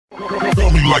Throw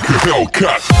me like a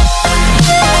Hellcat.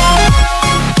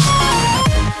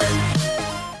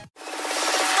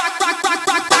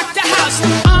 Rock the house.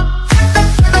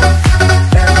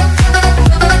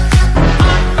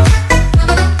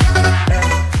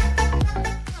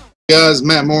 Guys,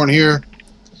 Matt Morin here.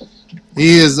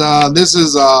 He is this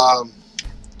is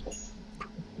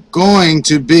going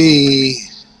to be,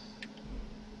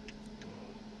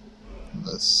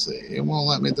 let's see, it won't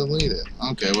let me delete it.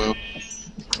 Okay, well,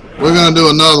 we're gonna do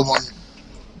another one.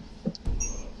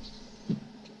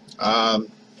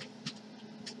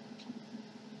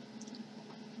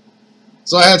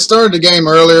 So I had started the game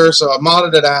earlier, so I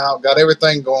modded it out, got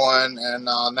everything going, and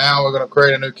now we're gonna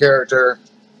create a new character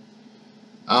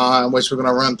in which we're going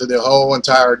to run through the whole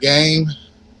entire game.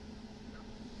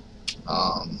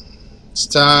 This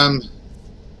time,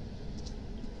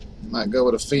 might go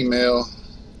with a female.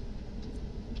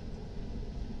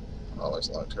 I always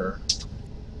liked her.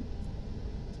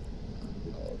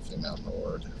 No, female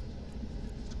Nord.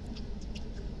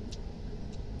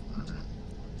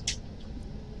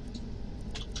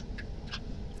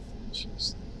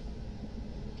 She's,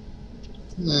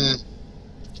 you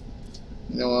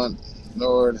know what?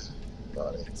 Nord,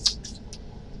 body,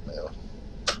 male.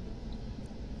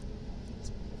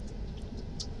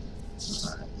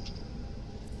 Alright.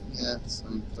 Yeah,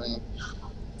 same thing.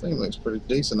 Thing looks pretty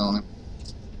decent on him.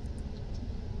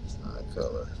 Eye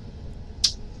color.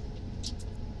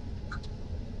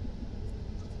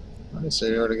 I see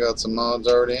you already got some mods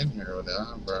already in here with the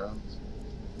eyebrows.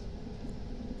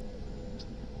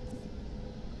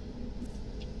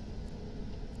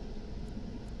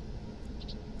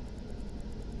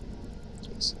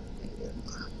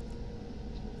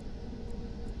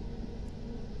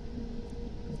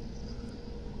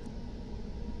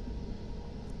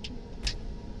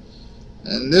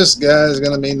 And this guy is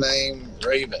going to be named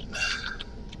Raven.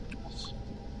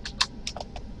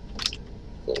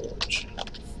 Forge.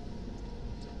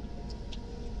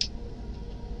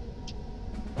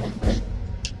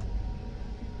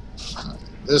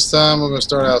 This time we're going to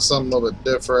start out something a little bit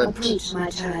different. Approach, my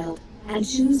child, and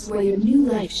choose where your new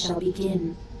life shall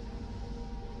begin.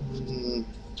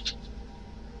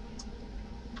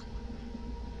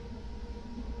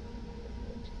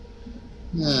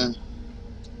 Yeah.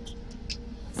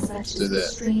 Such is the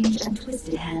strange and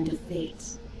twisted hand of fate.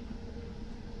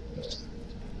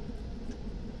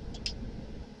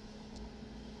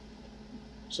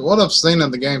 So what I've seen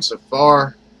of the game so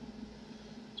far,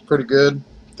 it's pretty good.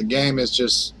 The game is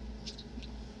just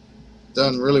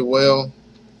done really well.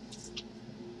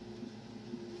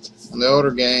 On the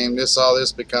older game, all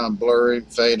this be kind of blurry,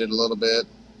 faded a little bit.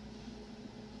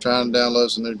 Trying to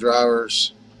download some new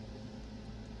drivers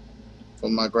for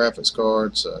my graphics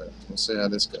card, so we'll see how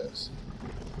this goes.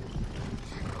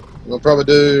 We'll probably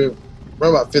do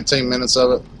about 15 minutes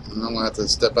of it, and I'm gonna have to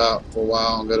step out for a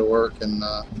while and go to work and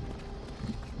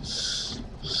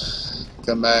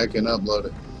come back and upload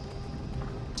it.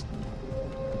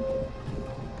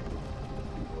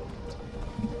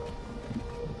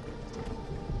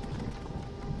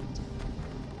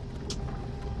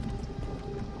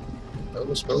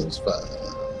 Suppose 5.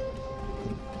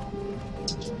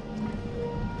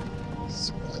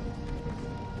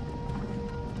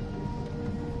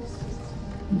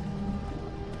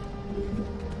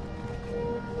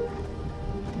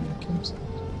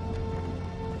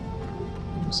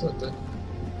 What's up there?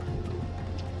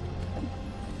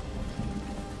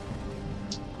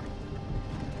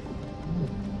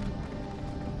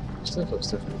 Stuff looks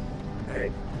different.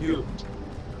 Hey, you.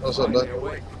 What's up, bud?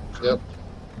 Yep.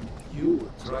 You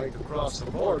were trying to cross the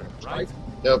border, right?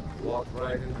 Yep. You walked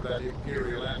right into that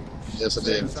Imperial ambush. Yes, I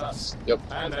did. Same as us. Yep.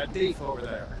 And that thief over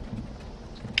there.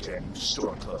 Damn you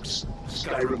Stormcloaks.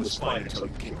 Skyrim was fine until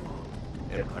you came along.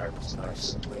 Empire was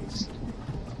nice and lazy.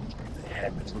 If they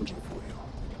hadn't been looking for you,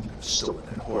 they would have stolen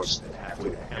that horse and then halfway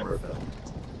to Hammerfell.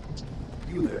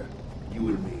 You there, you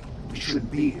and me, we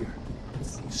shouldn't be here.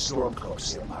 It's these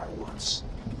Stormcloaks the Empire wants.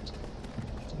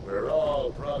 We're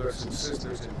all brothers and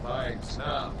sisters in minds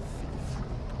now.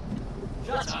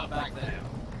 Shut up back there.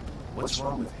 What's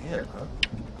wrong with him, huh?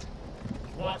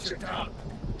 Watch your tongue.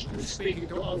 You're speaking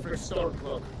to Ulfric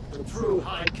Stormcloak, the true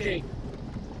High King.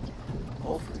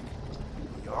 Ulfric,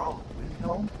 the Jarl of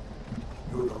Windhelm?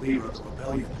 You're the leader of the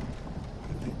rebellion.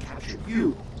 They captured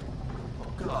you.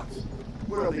 Oh God,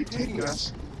 where are they taking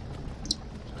us?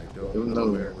 I don't Even know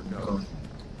though where we're going.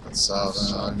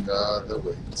 Southern on God that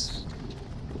waits.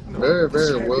 No, Very, this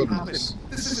very can't be wilderness. happening.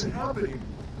 This isn't happening.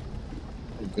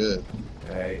 Good.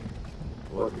 Hey,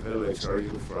 what village are you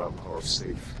from, horse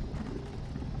thief?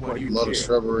 What do A you lot care? of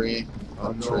shrubbery,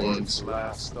 Unknown's trees.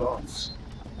 last thoughts.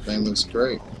 Thing looks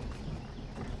great.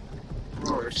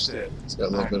 Rorschach. It's got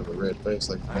a little bit of a red face,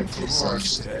 like I'm the sun.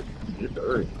 Rorschach. You're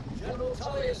dirty. General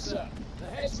Tullius, sir. The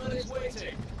henchman is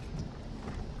waiting.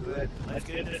 Good. Let's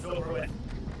get this over with.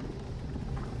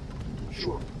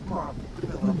 Sure. Mom,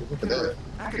 Camilla, Look at that.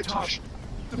 Akatosh,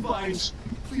 Divines,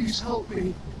 please help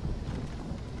me.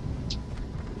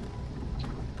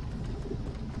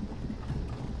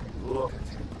 Look at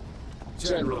him.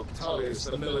 General Tullius,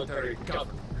 the military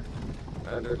governor.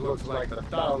 And it looks like the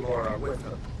Thalmor are with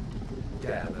him.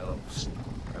 Damn elves.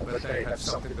 I bet they have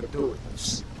something to do with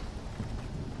this.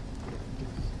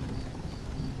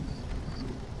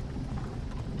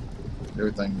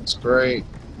 Everything looks great.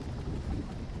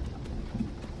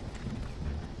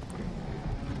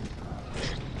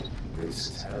 This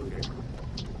is Helgen.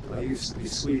 I used to be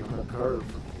sweeping a curve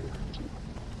from here.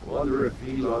 Wonder if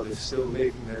Elon is still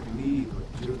making that mead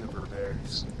with juniper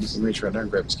berries. You can reach right there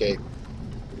and grab his cape.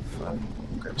 Funny.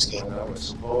 Grab his cape. When I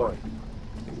was a boy,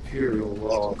 imperial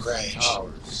walls and crash.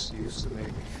 towers used to make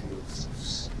me feel so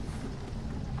safe.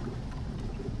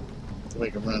 We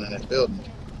can run in that building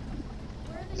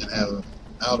and have an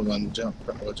outer one jump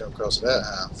across that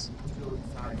house.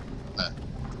 No,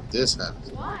 this house.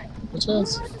 Why? Which Where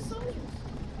house? are the soldiers?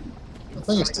 I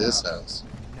think it's this house.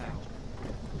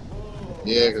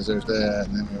 Yeah, because there's that,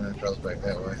 and then we run across back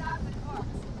that way.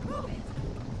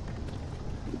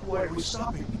 Why are we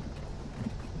stopping?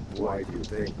 Why do you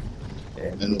think?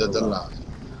 End of the line.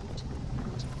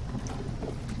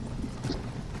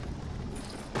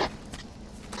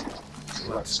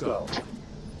 Let's go.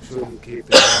 Shouldn't keep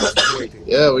the guys waiting.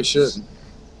 Yeah, we shouldn't.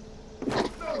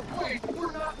 No, wait,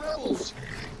 we're not rebels.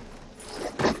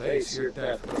 Face your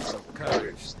death with some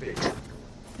courage, Steve.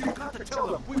 You've got to tell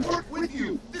them we weren't with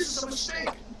you. This is a mistake.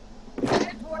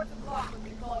 Head towards the block when we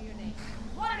call your name.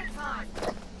 One at a time.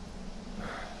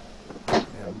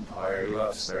 Empire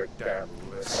loves their damn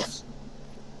lists.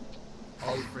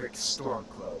 Ulfric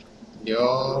Stormcloak.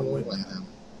 Y'all win.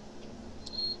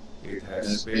 It It's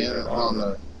has been been an on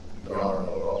honor, the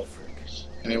Jarl Ulfric.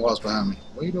 And he was behind me.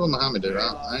 What are you doing behind me, dude?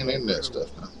 I ain't into that stuff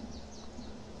now.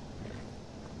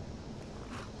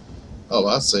 Oh,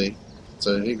 I see.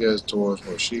 So he goes towards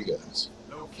where she goes.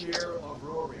 No care of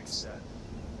Rorik said.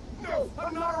 No,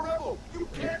 I'm not a rebel. You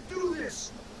can't do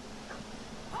this.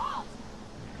 Halt!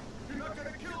 You're not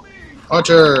gonna kill me.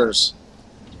 Archers!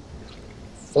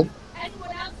 Oh,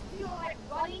 Anyone else feel like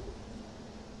running?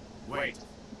 Wait.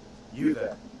 You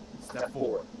there. Step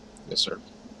forward. yes, sir.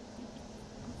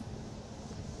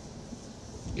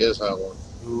 Guess how it works.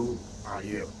 Who are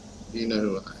you? You know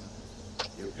who I am.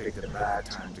 You picked a bad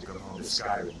time to come home to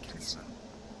Skyrim, Kinsman.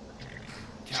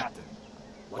 Captain,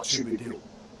 what should we do?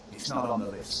 He's not on the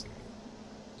list.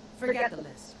 Forget the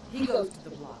list. He goes to the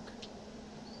block.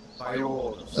 By your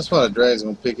orders. That's why the drag's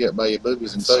gonna pick you up by your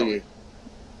boobies and throw you.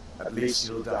 At least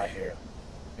you'll die here,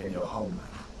 in your homeland.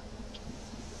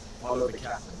 Follow the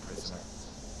captain, prisoner.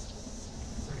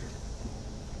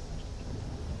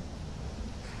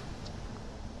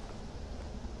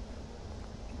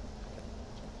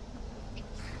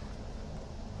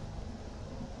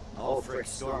 Ulfric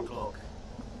Stormcloak.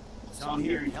 Some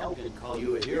here in Helgen call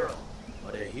you a hero,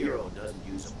 but a hero doesn't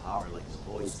use a power like the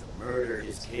voice to murder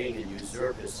his king and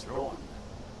usurp his throne.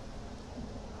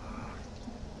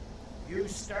 You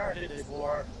started this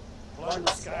war, plunged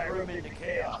Skyrim into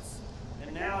chaos,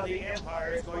 and now the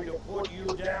Empire is going to put you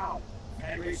down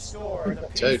and restore the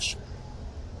peace. Taste.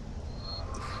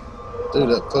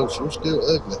 Dude, up close, you're still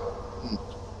ugly.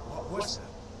 What was that?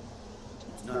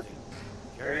 It's nothing.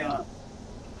 Carry on.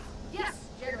 Yes,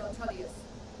 General Tullius.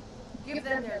 Give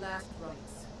them their last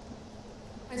rites.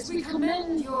 As we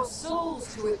commend your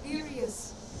souls to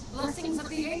Aetherius, blessings of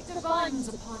the eight divines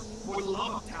upon you. For the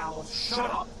love of Talos, shut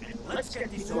up and let's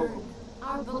get this over with.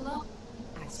 Our beloved,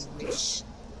 as you wish.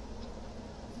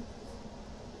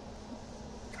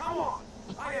 Come on!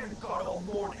 I haven't got all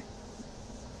morning.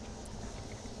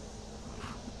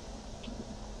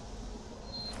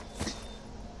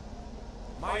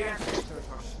 My ancestors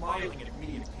are smiling at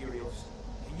me, Imperials.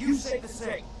 Can you say the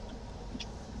same?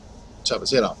 Chop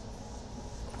his head off.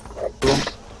 Boom.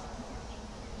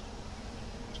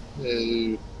 No.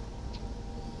 You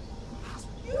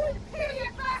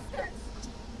imperial bastards!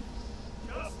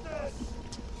 Justice!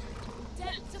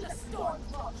 Death to the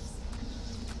Stormcloaks!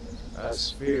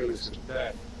 As fearless in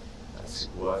death as it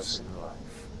was in life.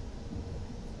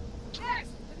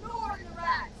 Next, the Nord and the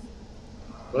Rags!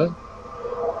 What?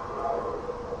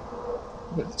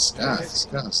 Look at the sky. The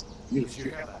sky's Did beautiful. you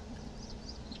hear that?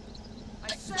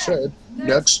 I said, Said,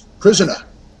 next prisoner.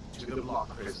 To the block,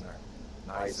 prisoner.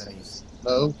 Nice and easy.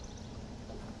 No.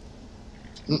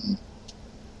 Mm-mm.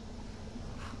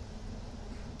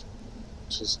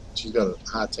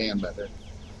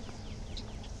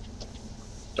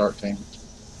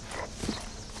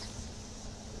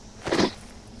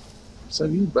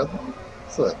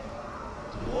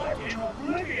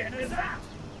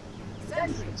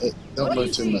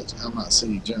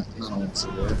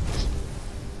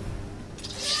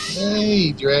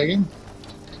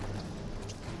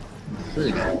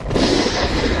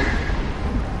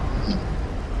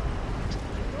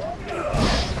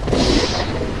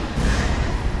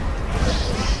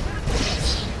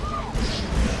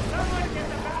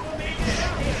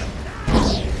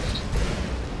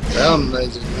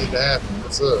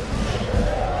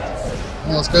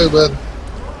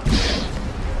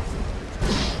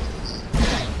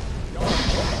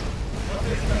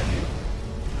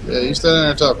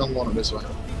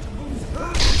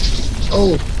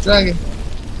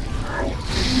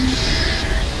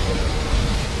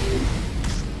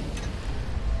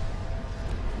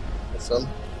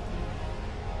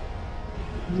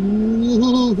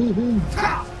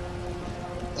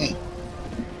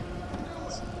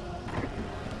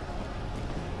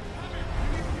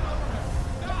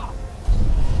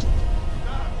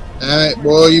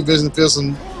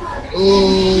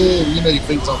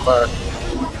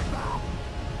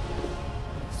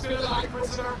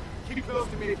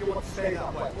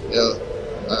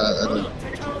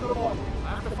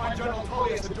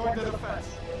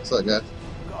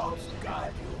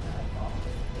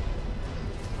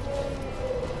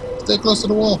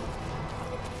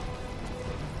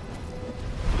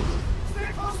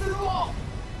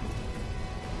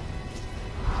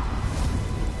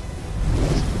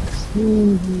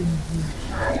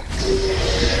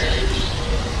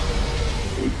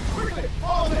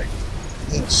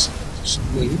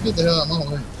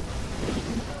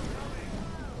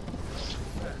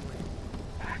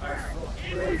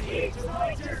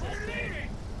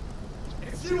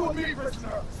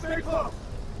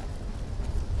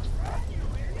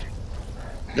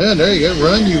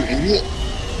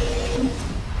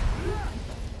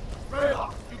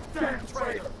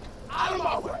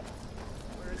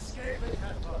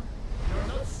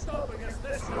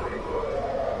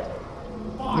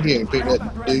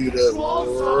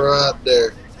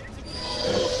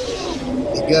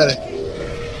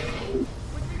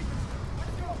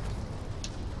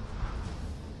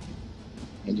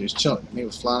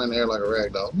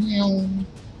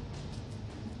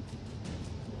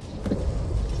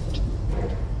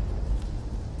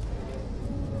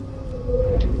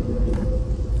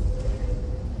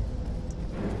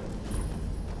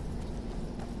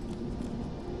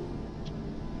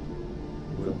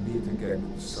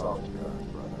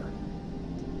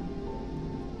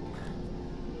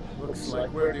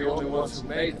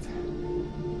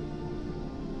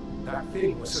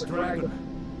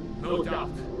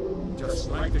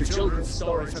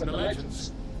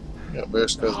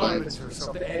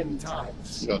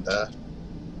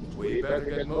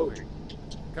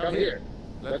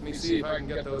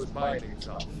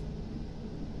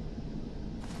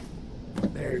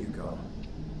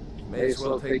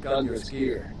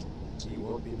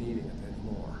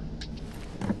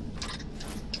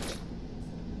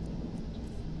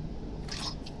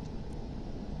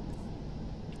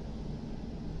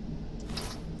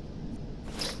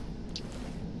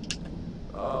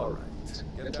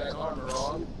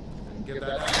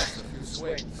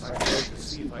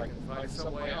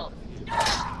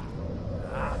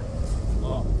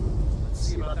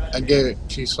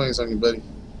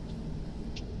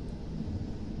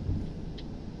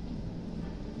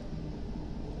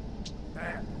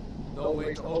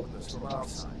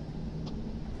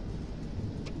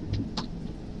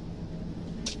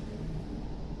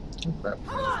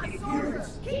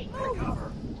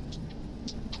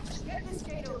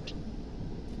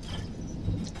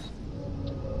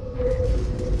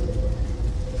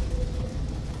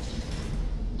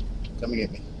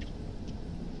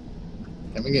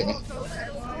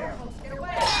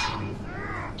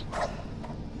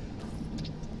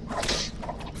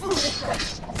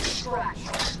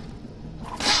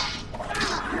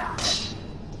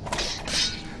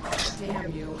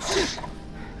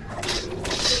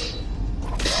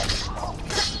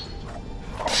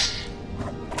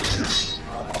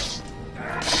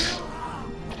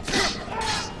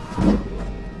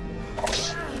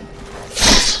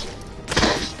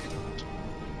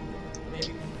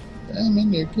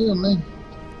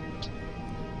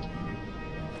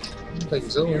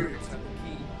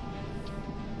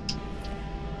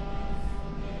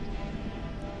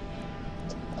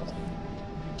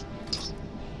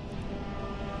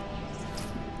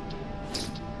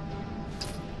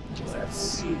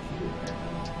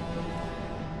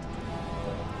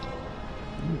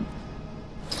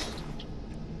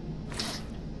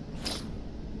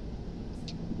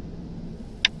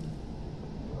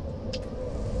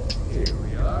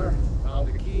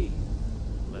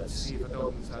 see if it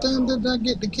opens that Then door. did I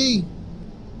get the key?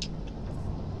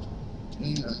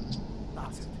 Yeah.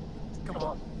 That's it. Come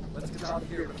on, let's get out of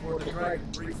here before the dragon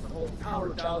breathes the whole tower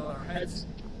down on our heads.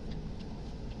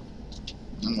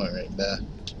 I'm already die.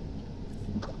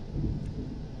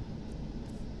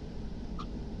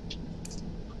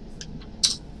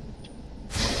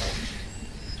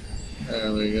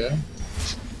 There we go.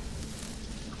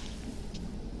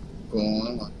 Go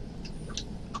on.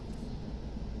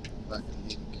 Back to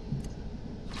the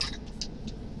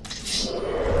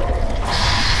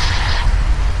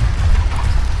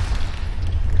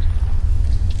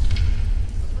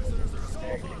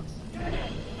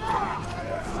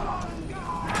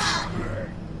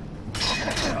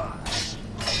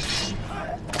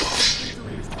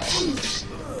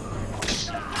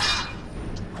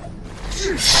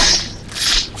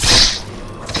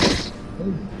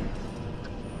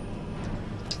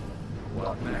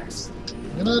What next?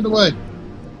 Get out of the way.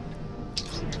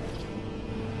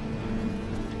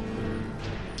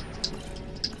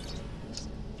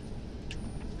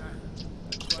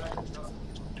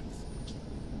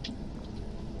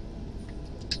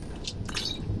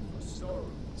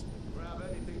 Storeroom. Grab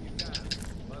anything you can,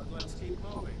 but let's keep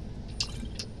moving.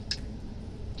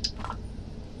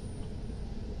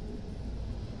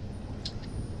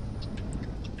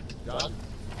 Done?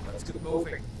 Let's get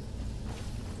moving.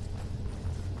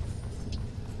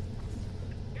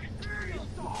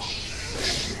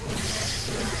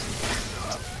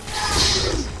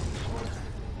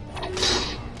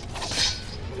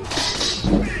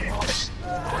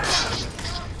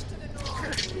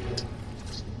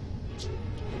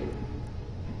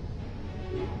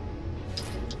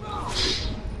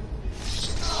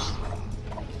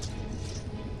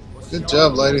 Good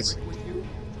job, ladies.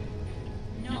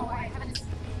 No, I haven't seen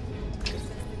it since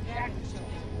the dragon showed up.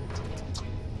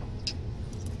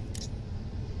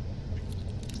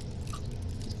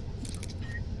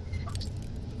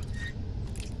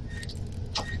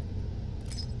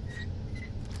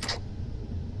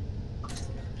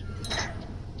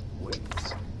 Wait.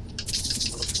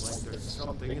 Looks like there's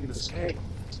something in this cave.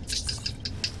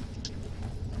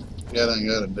 Yeah, I ain't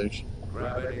got it, douche.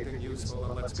 Grab anything useful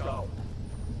and let's go.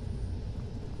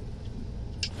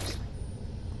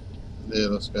 Yeah,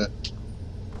 let's go.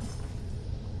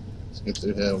 Let's get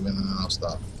through here again and then I'll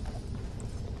stop.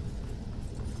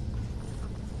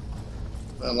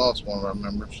 I lost one of our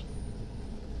members.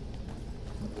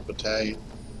 The battalion.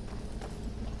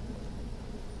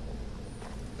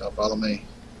 Y'all follow me.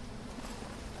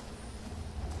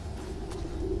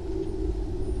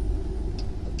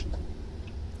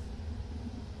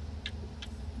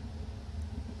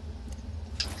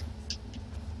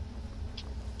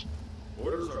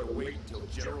 Orders are to wait until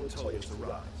General Tullius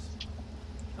arrives.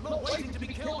 I'm not waiting to be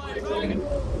killed by a dragon.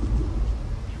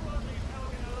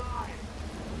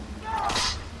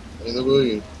 Neither will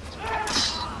you.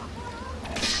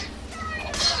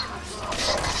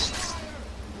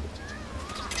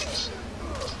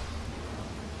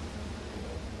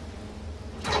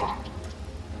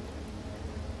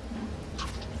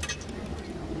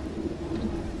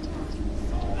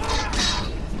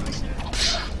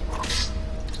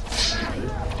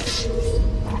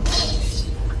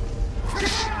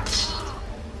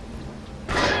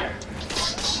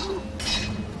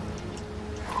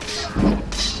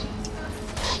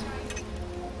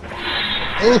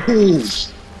 Oh!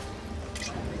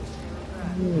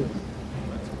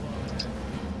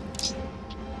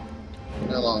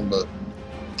 How long, but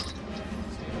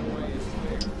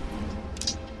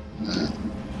nah.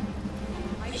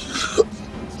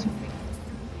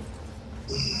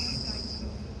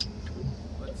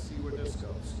 Let's see where this goes.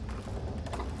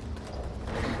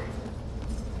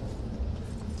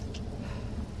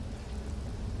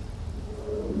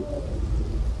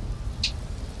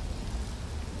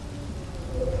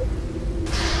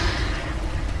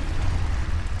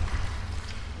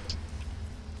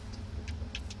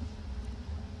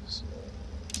 So,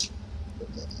 put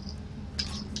that on.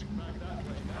 Back that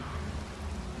way now.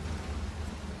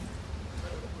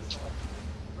 Better push on.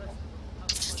 The rest of them have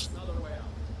to find another way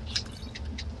out.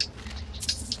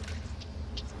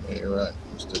 Yeah, you're right.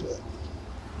 Let's do that.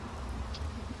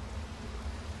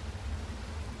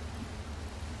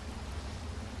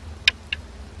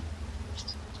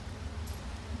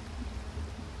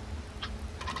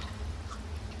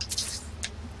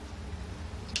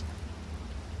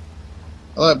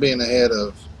 I like being ahead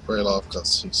of Brayloff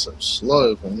because he's so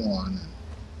slow for one, and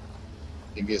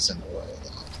he gets in the way a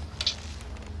lot.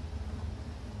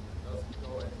 Doesn't go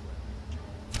anywhere.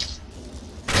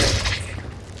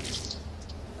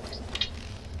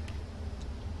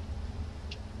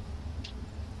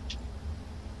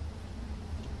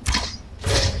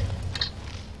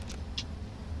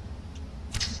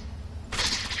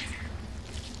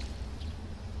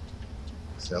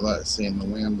 See, I like seeing the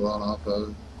wind blowing off of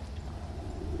it.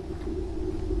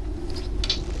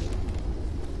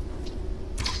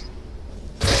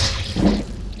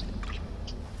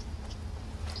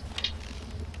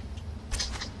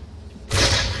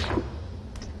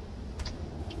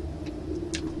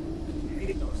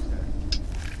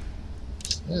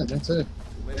 Yeah, me too.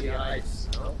 Many eyes,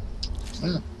 huh?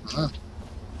 Yeah,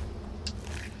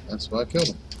 that's why I killed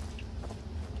him.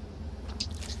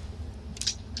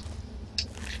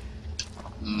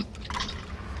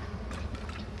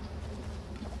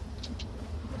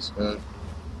 Let's go.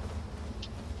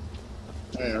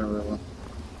 There we go.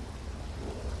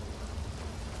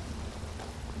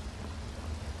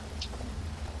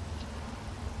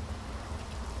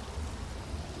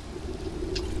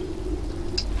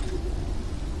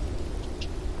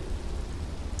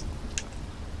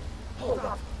 Hold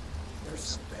up.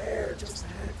 There's a bear just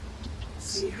ahead.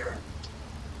 See her?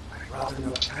 I'd rather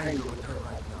not tangle with her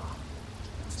right now.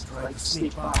 Let's try to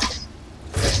sneak by.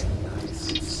 Nice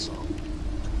and slow.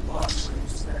 Watch where you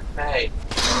step. Hey.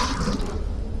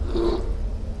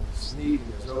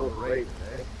 Sneaking is overrated,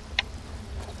 eh?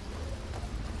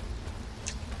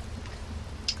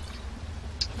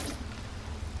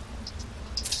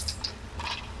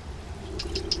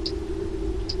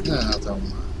 Yeah, I don't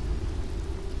mind.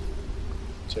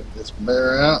 Check this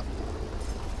bear out.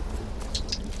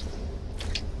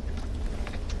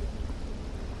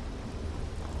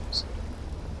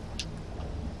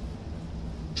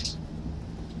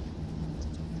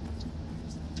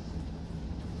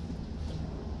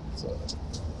 So,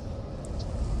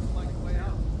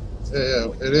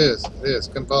 yeah, it is. It is.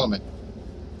 Come follow me.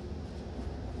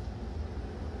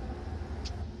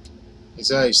 You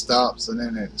see how he stops and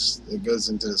then it goes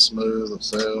into the smooth of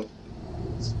sail.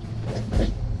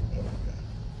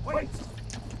 Wait!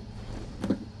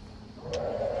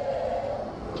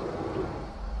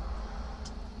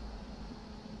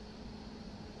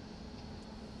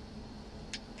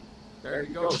 There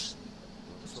he goes.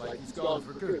 Looks like he's gone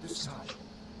for good this time.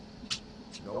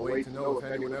 No way to know if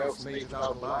anyone else made it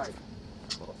out alive.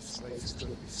 But this place is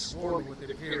going to be swarming with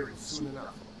Imperials soon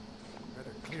enough.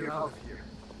 Better clear out of here.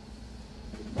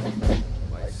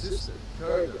 My sister,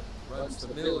 Gerda, runs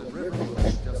the mill in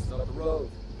Riverwood just up the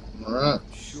road. Alright.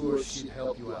 I'm sure she'd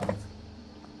help you out.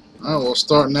 Alright, we'll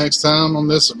start next time on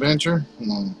this adventure. I'm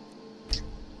going to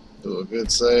do a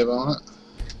good save on it.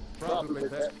 Probably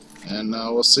that. And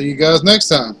we'll see you guys next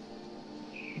time.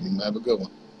 Have a good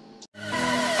one.